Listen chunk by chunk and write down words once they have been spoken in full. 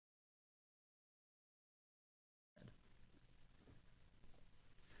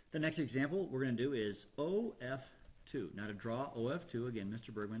The next example we're going to do is OF2. Now to draw OF2, again,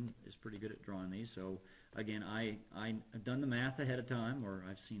 Mr. Bergman is pretty good at drawing these. So again, I've done the math ahead of time, or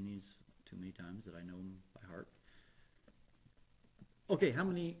I've seen these too many times that I know them by heart. Okay, how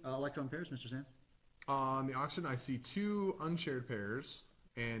many electron pairs, Mr. Sams? On the oxygen, I see 2 unshared pairs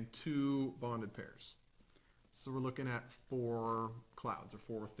and 2 bonded pairs. So we're looking at 4 clouds, or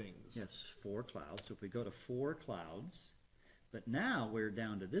 4 things. Yes, 4 clouds. So if we go to 4 clouds, but now we're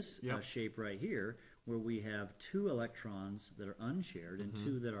down to this shape right here, where we have 2 electrons that are unshared and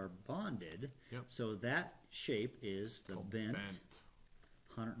 2 that are bonded. Yep. So that shape is the bent.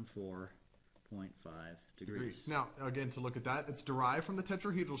 104.5 degrees. Now, again, to look at that, it's derived from the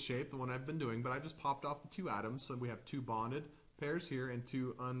tetrahedral shape, the one I've been doing, but I just popped off the 2 atoms, so we have 2 bonded pairs here and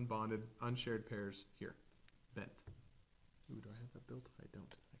 2 unbonded, unshared pairs here. Bent. Ooh, do I have that built? I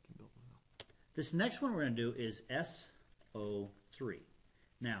don't. I can build one now. This next one we're going to do is SO3.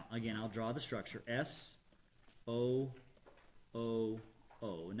 Now, again, I'll draw the structure SOOO.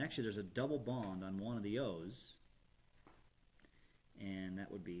 And actually, there's a double bond on one of the O's. And that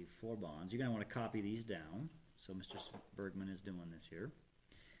would be 4 bonds. You're going to want to copy these down. So Mr. Bergman is doing this here.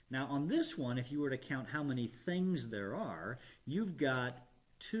 Now on this one, if you were to count how many things there are, you've got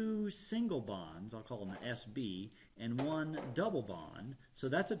 2 single bonds, I'll call them SB, and 1 double bond. So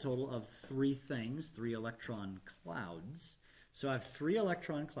that's a total of 3 things, 3 electron clouds. So I have 3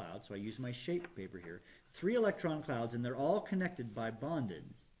 electron clouds, so I use my shape paper here. 3 electron clouds, and they're all connected by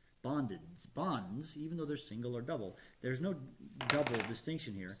bonds, even though they're single or double. There's no double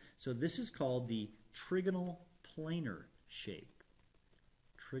distinction here. So this is called the trigonal planar shape.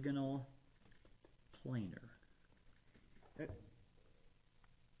 Trigonal planar.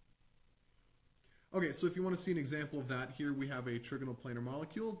 Okay, so if you want to see an example of that, here we have a trigonal planar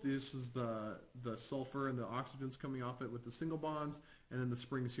molecule. This is the sulfur and the oxygens coming off it with the single bonds, and then the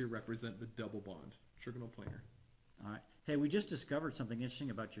springs here represent the double bond. Trigonal planar. All right. Hey, we just discovered something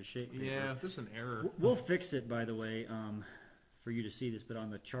interesting about your shape paper. Yeah, there's an error. We'll fix it, by the way, for you to see this, but on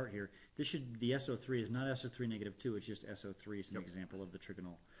the chart here, the SO3 is not SO3 negative 2, it's just SO3. It's an example of the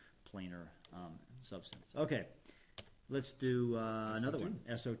trigonal planar substance. Okay, let's do another one,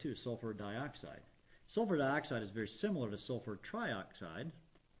 SO2, sulfur dioxide. Sulfur dioxide is very similar to sulfur trioxide.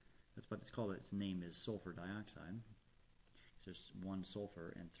 That's what it's called. Its name is sulfur dioxide. So there's 1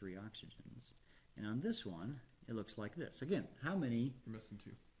 sulfur and 3 oxygens. And on this one, it looks like this. Again, how many... You're missing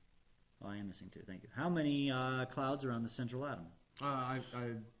 2. Oh, I am missing 2, thank you. How many clouds are on the central atom? I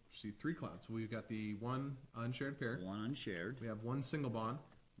see 3 clouds. We've got the 1 unshared pair. 1 unshared. We have 1 single bond.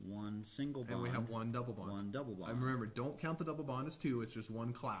 1 single bond. And we have 1 double bond. 1 double bond. And remember, don't count the double bond as 2. It's just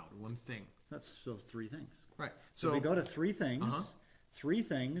 1 cloud, 1 thing. That's still 3 things. Right. So we go to 3 things. 3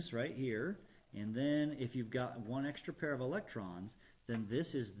 things right here. And then if you've got 1 extra pair of electrons, then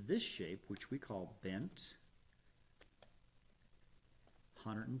this is this shape, which we call bent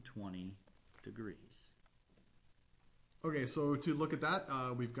 120 degrees. Okay, so to look at that,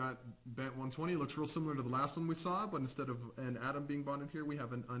 we've got bent 120. It looks real similar to the last one we saw, but instead of an atom being bonded here, we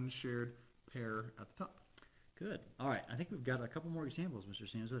have an unshared pair at the top. Good. All right, I think we've got a couple more examples, Mr.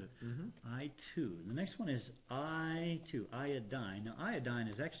 Sams. I2. The next one is I2, iodine. Now, iodine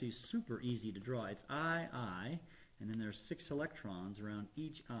is actually super easy to draw. It's I, and then there's 6 electrons around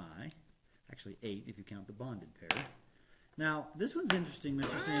each I. Actually 8 if you count the bonded pair. Now, this one's interesting,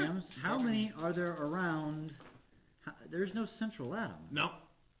 Mr. Sams. How many are there around? There's no central atom. No.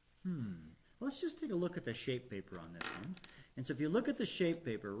 Let's just take a look at the shape paper on this one. And so if you look at the shape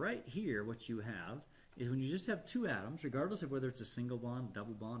paper, right here, what you have is when you just have 2 atoms, regardless of whether it's a single bond,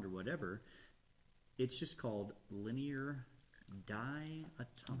 double bond, or whatever, it's just called linear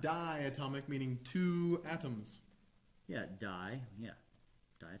diatomic. Diatomic meaning 2 atoms. Yeah, diatomic.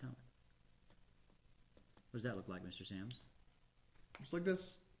 What does that look like, Mr. Sams? Just like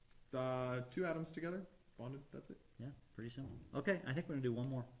this. 2 atoms together, bonded, that's it. Yeah, pretty simple. Okay, I think we're going to do one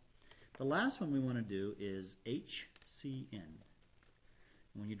more. The last one we want to do is HCN.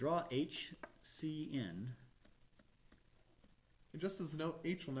 When you draw HCN... And just as a note,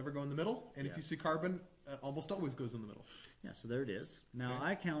 H will never go in the middle, and if you see carbon, it almost always goes in the middle. Yeah, so there it is. Now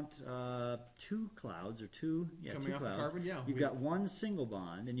I count 2 clouds, or 2, Coming 2 off clouds. the carbon, yeah. You've got 1 single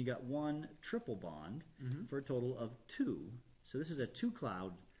bond, and you got 1 triple bond for a total of 2. So this is a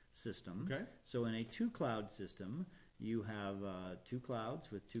 2-cloud system. Okay. So in a 2-cloud system, you have 2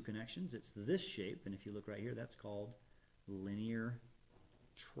 clouds with 2 connections. It's this shape, and if you look right here, that's called linear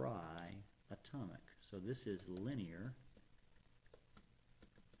triatomic. So this is linear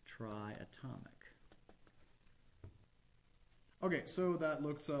triatomic. Okay, so that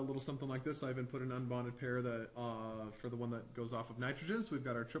looks a little something like this. I've input an unbonded pair that for the one that goes off of nitrogen. So we've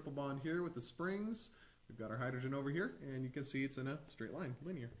got our triple bond here with the springs. We've got our hydrogen over here, and you can see it's in a straight line,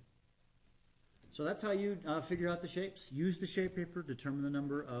 linear. So that's how you figure out the shapes. Use the shape paper, determine the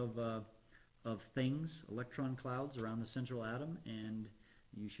number of things, electron clouds around the central atom, and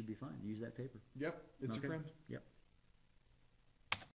you should be fine. Use that paper. Yep, it's your friend. Yep.